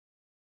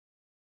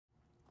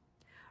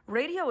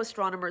Radio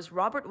astronomers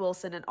Robert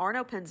Wilson and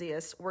Arno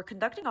Penzias were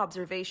conducting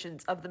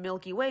observations of the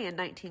Milky Way in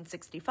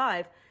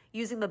 1965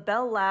 using the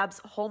Bell Labs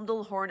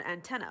Holmdel-Horn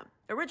antenna,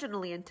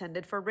 originally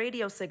intended for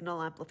radio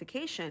signal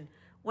amplification,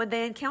 when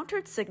they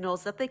encountered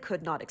signals that they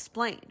could not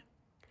explain.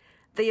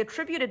 They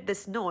attributed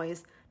this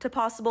noise to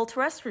possible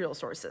terrestrial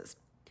sources.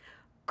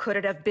 Could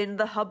it have been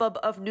the hubbub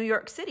of New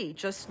York City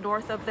just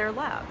north of their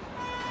lab?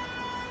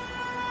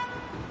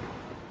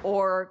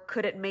 Or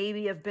could it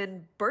maybe have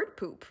been bird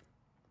poop?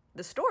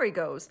 The story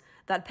goes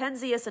that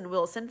Penzias and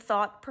Wilson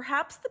thought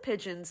perhaps the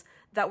pigeons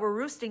that were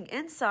roosting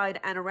inside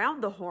and around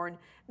the horn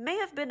may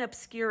have been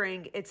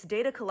obscuring its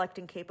data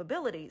collecting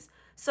capabilities,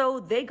 so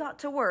they got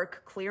to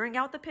work clearing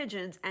out the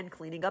pigeons and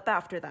cleaning up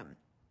after them.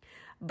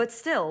 But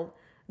still,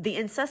 the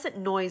incessant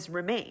noise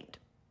remained,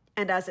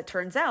 and as it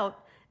turns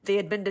out, they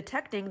had been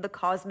detecting the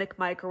cosmic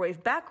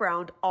microwave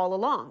background all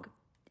along,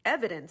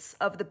 evidence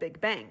of the Big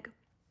Bang.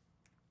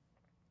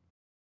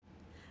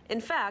 In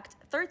fact,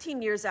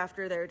 13 years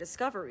after their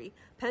discovery,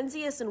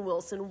 Penzias and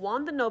Wilson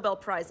won the Nobel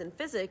Prize in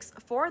Physics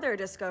for their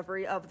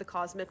discovery of the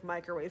cosmic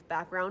microwave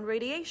background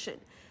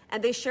radiation,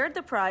 and they shared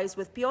the prize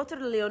with Pyotr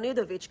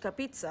Leonidovich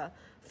Kapitsa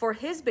for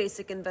his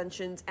basic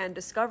inventions and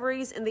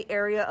discoveries in the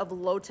area of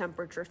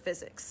low-temperature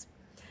physics.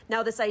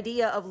 Now, this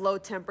idea of low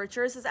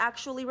temperatures is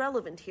actually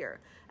relevant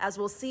here, as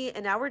we'll see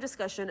in our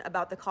discussion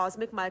about the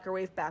cosmic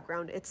microwave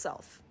background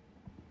itself.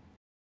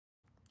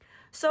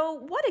 So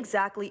what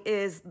exactly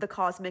is the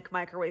cosmic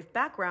microwave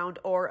background,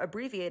 or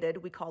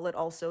abbreviated, we call it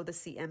also the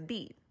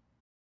CMB?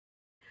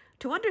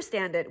 To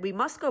understand it, we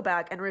must go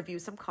back and review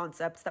some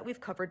concepts that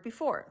we've covered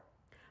before.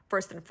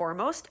 First and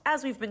foremost,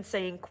 as we've been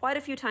saying quite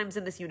a few times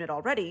in this unit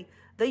already,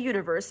 the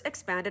universe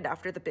expanded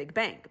after the Big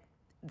Bang.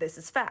 This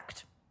is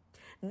fact.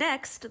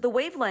 Next, the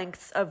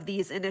wavelengths of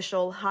these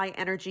initial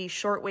high-energy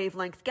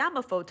short-wavelength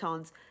gamma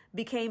photons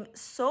became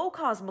so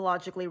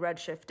cosmologically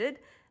redshifted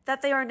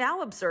that they are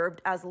now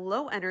observed as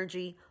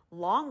low-energy,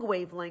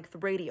 long-wavelength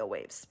radio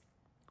waves,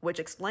 which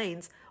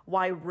explains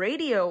why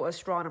radio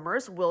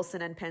astronomers Wilson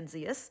and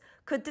Penzias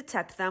could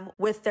detect them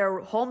with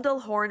their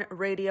Holmdel-Horn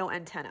radio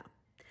antenna.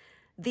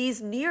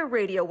 These near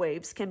radio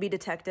waves can be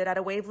detected at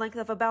a wavelength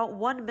of about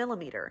 1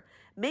 millimeter,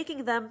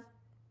 making them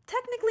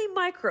technically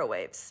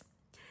microwaves.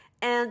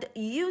 And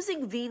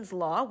using Wien's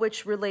law,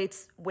 which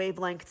relates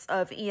wavelengths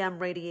of EM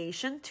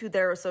radiation to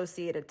their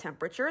associated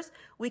temperatures,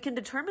 we can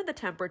determine the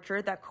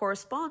temperature that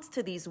corresponds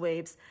to these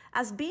waves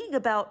as being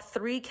about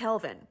 3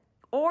 Kelvin,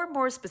 or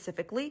more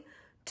specifically,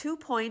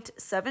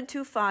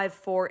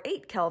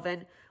 2.72548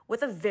 Kelvin,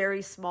 with a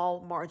very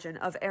small margin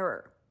of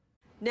error.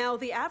 Now,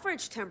 the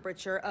average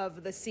temperature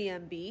of the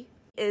CMB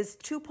is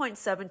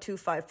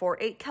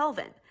 2.72548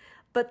 Kelvin.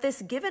 But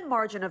this given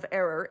margin of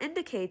error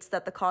indicates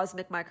that the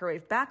cosmic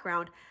microwave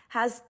background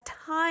has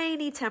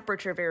tiny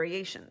temperature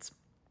variations.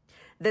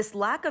 This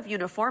lack of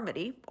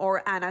uniformity,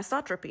 or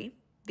anisotropy,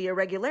 the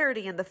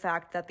irregularity in the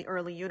fact that the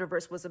early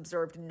universe was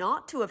observed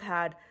not to have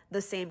had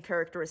the same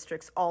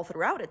characteristics all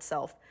throughout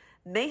itself,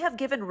 may have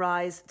given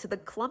rise to the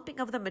clumping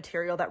of the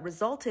material that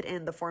resulted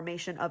in the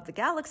formation of the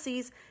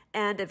galaxies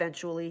and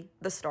eventually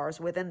the stars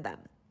within them.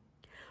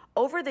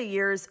 Over the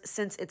years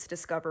since its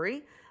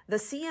discovery, the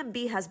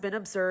CMB has been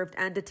observed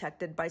and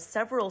detected by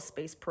several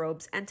space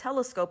probes and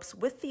telescopes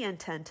with the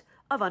intent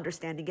of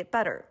understanding it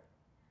better.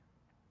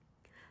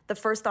 The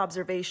first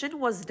observation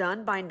was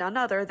done by none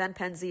other than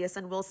Penzias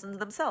and Wilson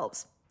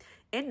themselves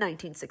in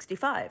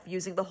 1965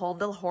 using the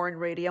Holmdel-Horn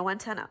radio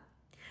antenna.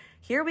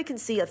 Here we can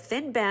see a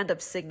thin band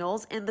of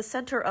signals in the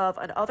center of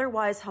an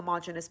otherwise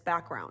homogeneous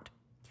background.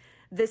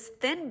 This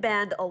thin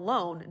band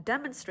alone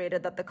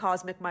demonstrated that the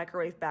cosmic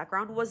microwave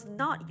background was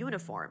not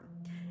uniform,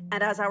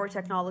 and as our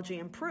technology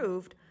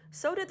improved,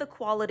 so did the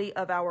quality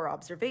of our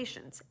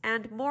observations,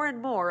 and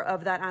more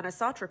of that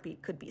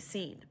anisotropy could be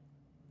seen.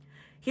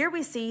 Here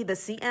we see the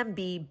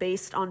CMB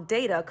based on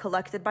data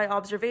collected by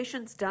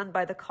observations done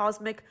by the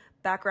Cosmic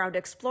Background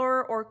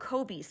Explorer, or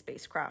COBE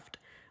spacecraft,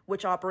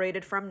 which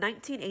operated from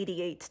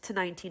 1988 to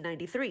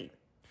 1993.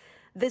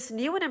 This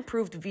new and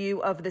improved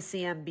view of the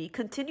CMB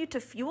continued to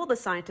fuel the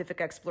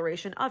scientific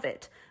exploration of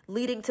it,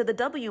 leading to the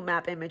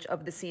WMAP image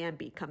of the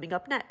CMB coming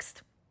up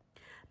next.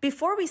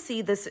 Before we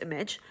see this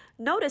image,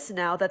 notice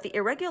now that the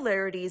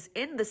irregularities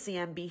in the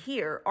CMB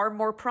here are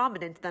more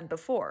prominent than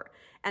before,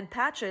 and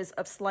patches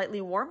of slightly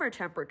warmer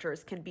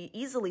temperatures can be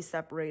easily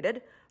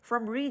separated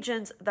from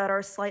regions that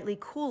are slightly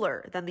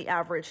cooler than the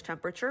average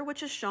temperature,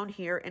 which is shown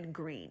here in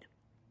green.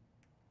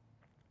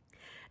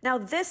 Now,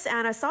 this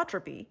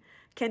anisotropy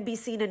can be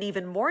seen in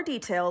even more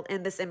detail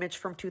in this image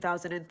from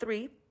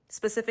 2003,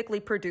 specifically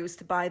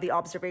produced by the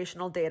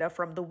observational data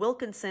from the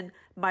Wilkinson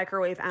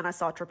Microwave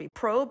Anisotropy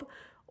Probe,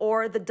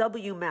 or the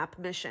WMAP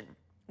mission,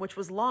 which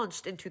was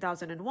launched in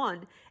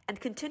 2001 and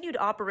continued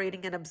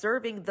operating and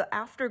observing the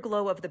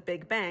afterglow of the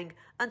Big Bang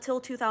until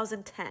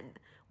 2010,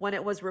 when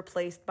it was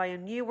replaced by a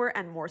newer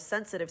and more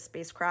sensitive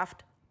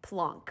spacecraft,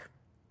 Planck.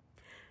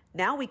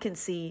 Now we can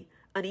see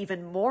an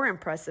even more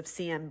impressive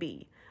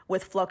CMB,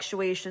 with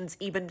fluctuations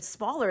even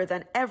smaller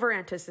than ever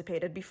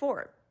anticipated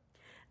before.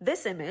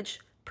 This image,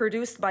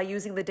 produced by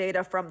using the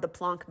data from the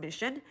Planck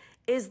mission,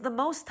 is the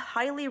most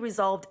highly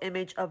resolved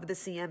image of the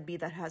CMB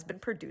that has been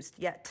produced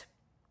yet.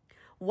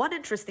 One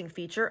interesting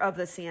feature of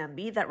the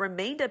CMB that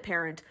remained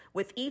apparent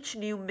with each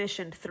new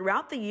mission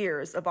throughout the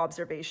years of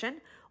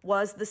observation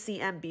was the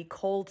CMB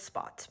cold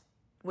spot,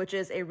 which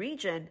is a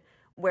region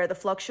where the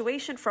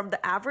fluctuation from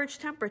the average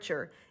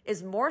temperature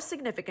is more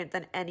significant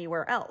than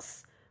anywhere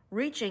else,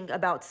 reaching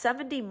about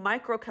 70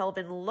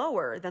 microkelvin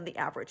lower than the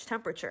average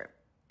temperature.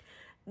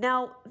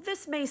 Now,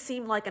 this may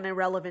seem like an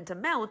irrelevant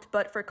amount,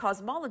 but for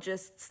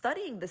cosmologists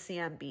studying the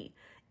CMB,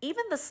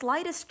 even the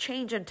slightest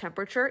change in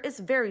temperature is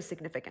very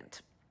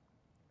significant.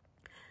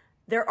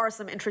 There are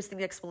some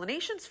interesting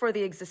explanations for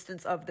the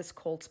existence of this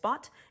cold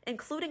spot,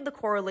 including the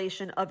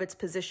correlation of its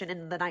position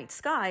in the night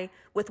sky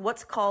with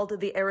what's called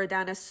the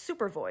Eridanus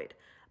supervoid,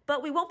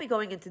 but we won't be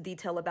going into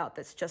detail about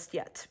this just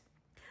yet.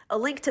 A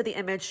link to the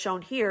image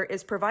shown here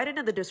is provided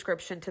in the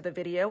description to the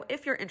video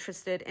if you're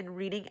interested in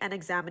reading and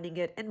examining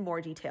it in more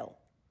detail.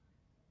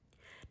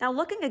 Now,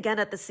 looking again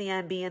at the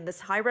CMB in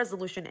this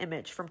high-resolution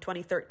image from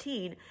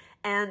 2013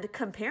 and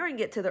comparing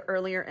it to the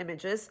earlier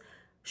images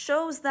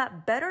shows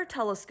that better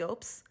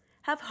telescopes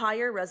have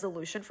higher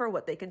resolution for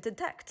what they can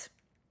detect.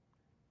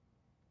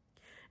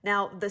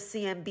 Now, the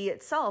CMB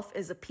itself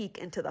is a peek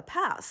into the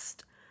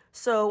past.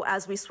 So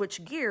as we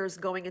switch gears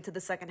going into the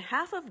second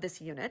half of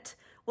this unit,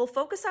 we'll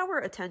focus our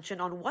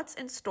attention on what's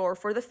in store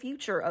for the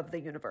future of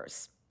the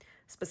universe,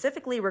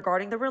 specifically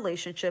regarding the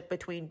relationship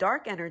between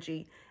dark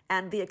energy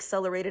and the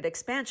accelerated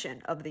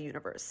expansion of the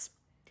universe.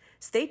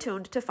 Stay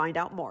tuned to find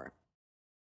out more.